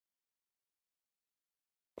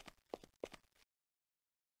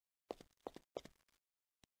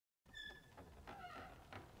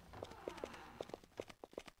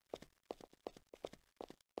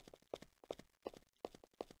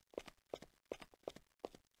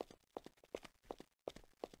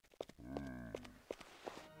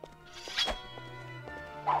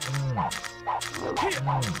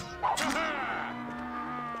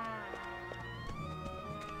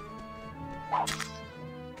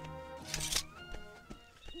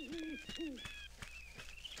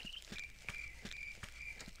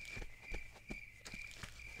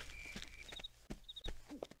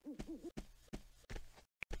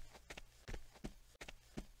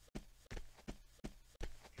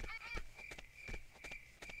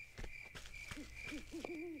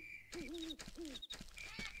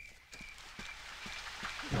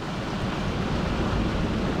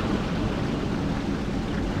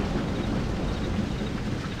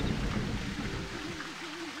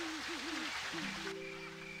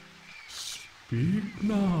Speak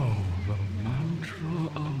now the mantra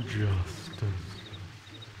of justice.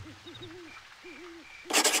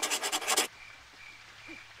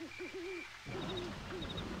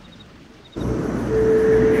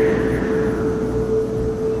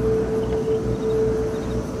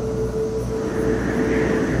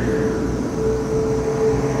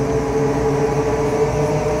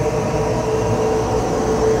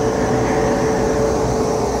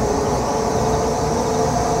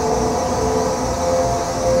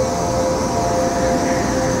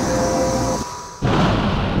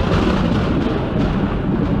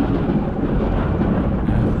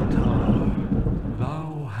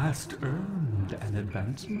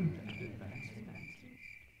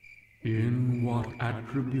 In what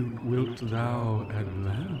attribute wilt thou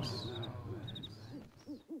advance?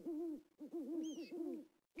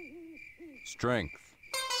 Strength.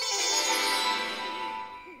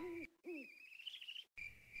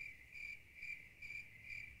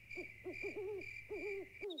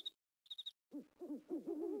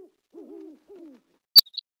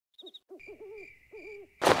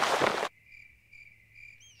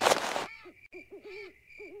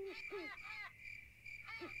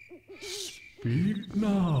 Speak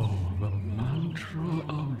now the mantra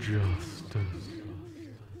of justice.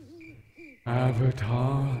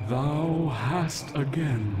 Avatar, thou hast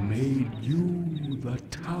again made you the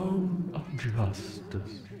town of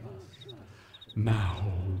justice.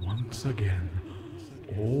 Now, once again,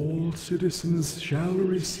 all citizens shall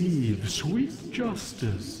receive sweet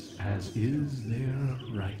justice as is their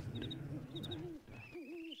right.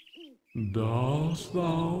 Dost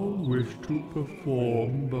thou wish to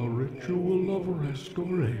perform the ritual of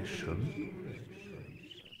restoration?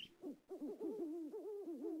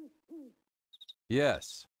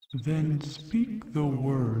 Yes. Then speak the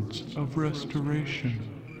words of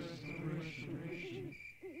restoration.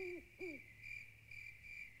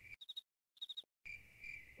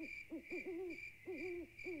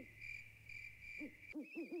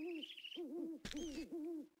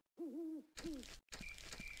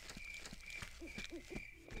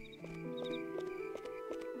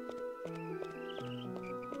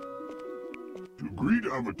 To greet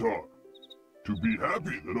Avatar, to be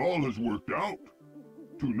happy that all has worked out,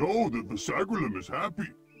 to know that Vasagralem is happy,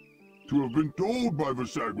 to have been told by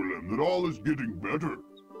Vasagralem that all is getting better.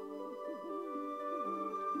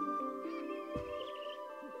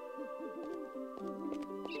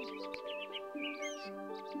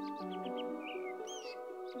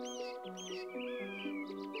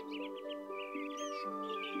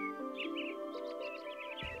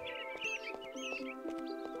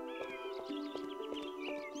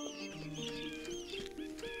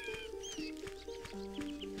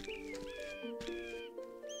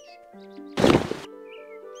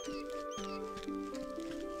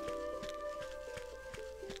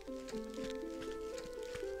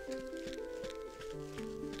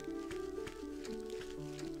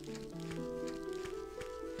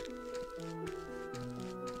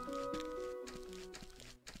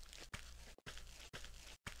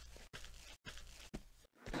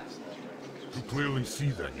 You clearly see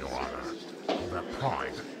then, Your Honor, that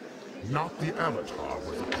pride, not the Avatar,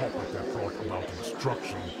 was the culprit that brought about the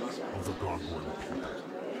destruction of the Gargoyle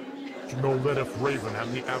people. To know that if Raven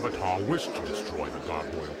and the Avatar wished to destroy the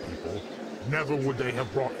Gargoyle people, never would they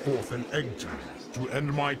have brought forth an egg to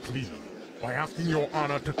end my plea by asking Your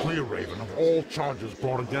Honor to clear Raven of all charges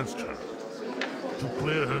brought against her. To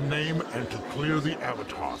clear her name and to clear the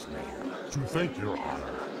Avatar's name. To thank Your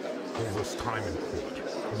Honor for this time in court.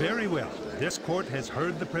 Very well. This court has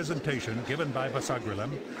heard the presentation given by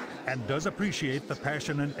Vasagralem and does appreciate the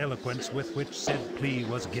passion and eloquence with which said plea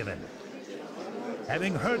was given.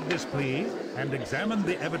 Having heard this plea and examined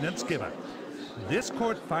the evidence given, this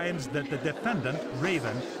court finds that the defendant,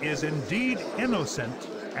 Raven, is indeed innocent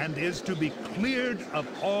and is to be cleared of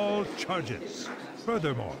all charges.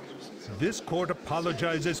 Furthermore, This court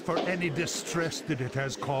apologizes for any distress that it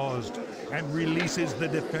has caused and releases the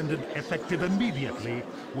defendant effective immediately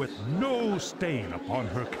with no stain upon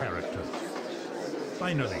her character.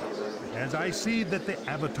 Finally, as I see that the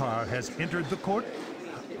Avatar has entered the court,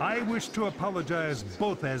 I wish to apologize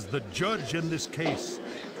both as the judge in this case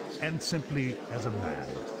and simply as a man.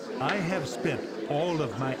 I have spent all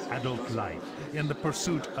of my adult life in the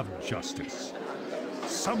pursuit of justice.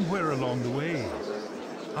 Somewhere along the way,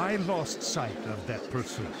 I lost sight of that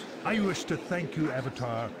pursuit. I wish to thank you,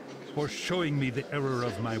 Avatar, for showing me the error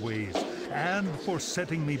of my ways and for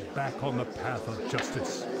setting me back on the path of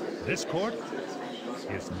justice. This court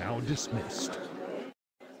is now dismissed.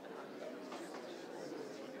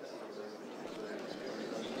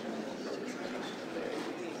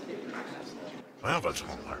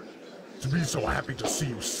 Avatar, to be so happy to see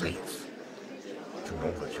you safe. To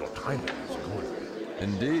know that your timing is good.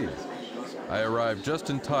 Indeed. I arrived just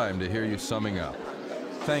in time to hear you summing up.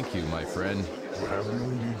 Thank you, my friend. You have no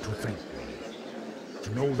need to thank me.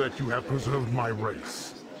 To know that you have preserved my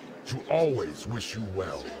race. To always wish you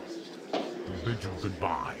well. To bid you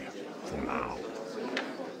goodbye for now.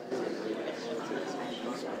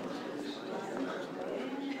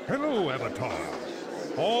 Hello, Avatar.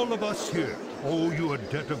 All of us here owe you a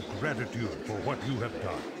debt of gratitude for what you have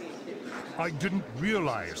done. I didn't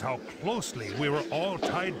realize how closely we were all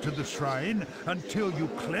tied to the shrine until you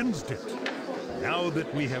cleansed it. Now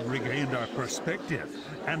that we have regained our perspective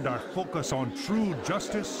and our focus on true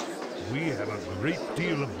justice, we have a great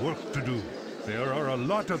deal of work to do. There are a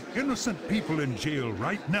lot of innocent people in jail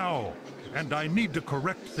right now, and I need to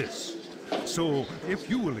correct this. So, if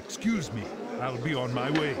you will excuse me, I'll be on my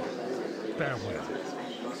way. Farewell.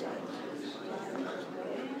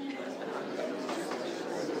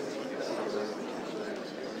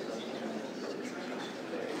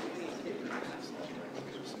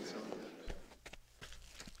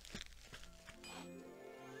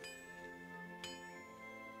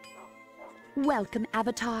 Welcome,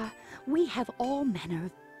 Avatar. We have all manner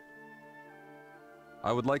of...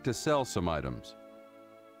 I would like to sell some items.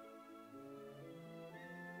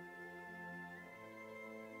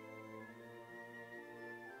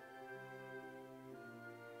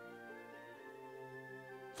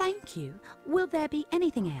 Thank you. Will there be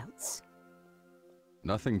anything else?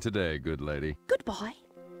 Nothing today, good lady. Goodbye.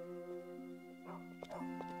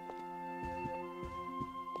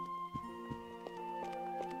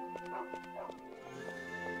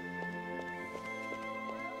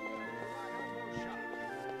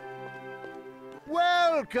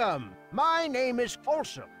 Welcome! My name is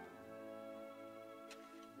Folsom.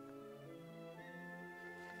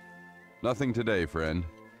 Nothing today, friend.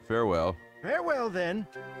 Farewell. Farewell, then.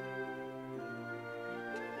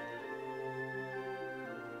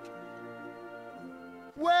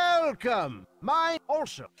 Welcome! My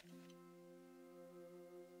Folsom.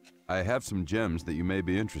 I have some gems that you may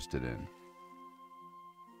be interested in.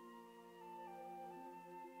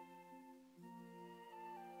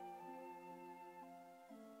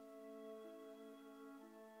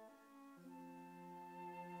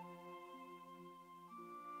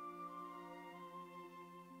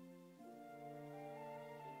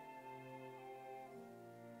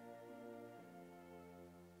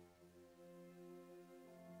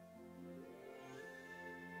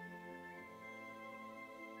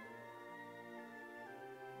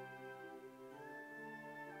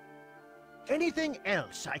 Anything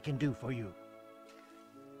else I can do for you?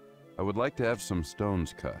 I would like to have some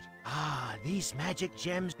stones cut. Ah, these magic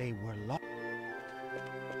gems, they were lost.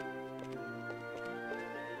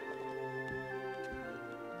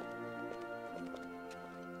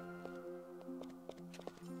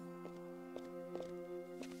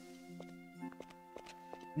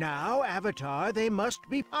 Now, Avatar, they must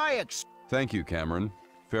be... Thank you, Cameron.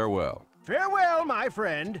 Farewell. Farewell, my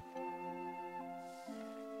friend.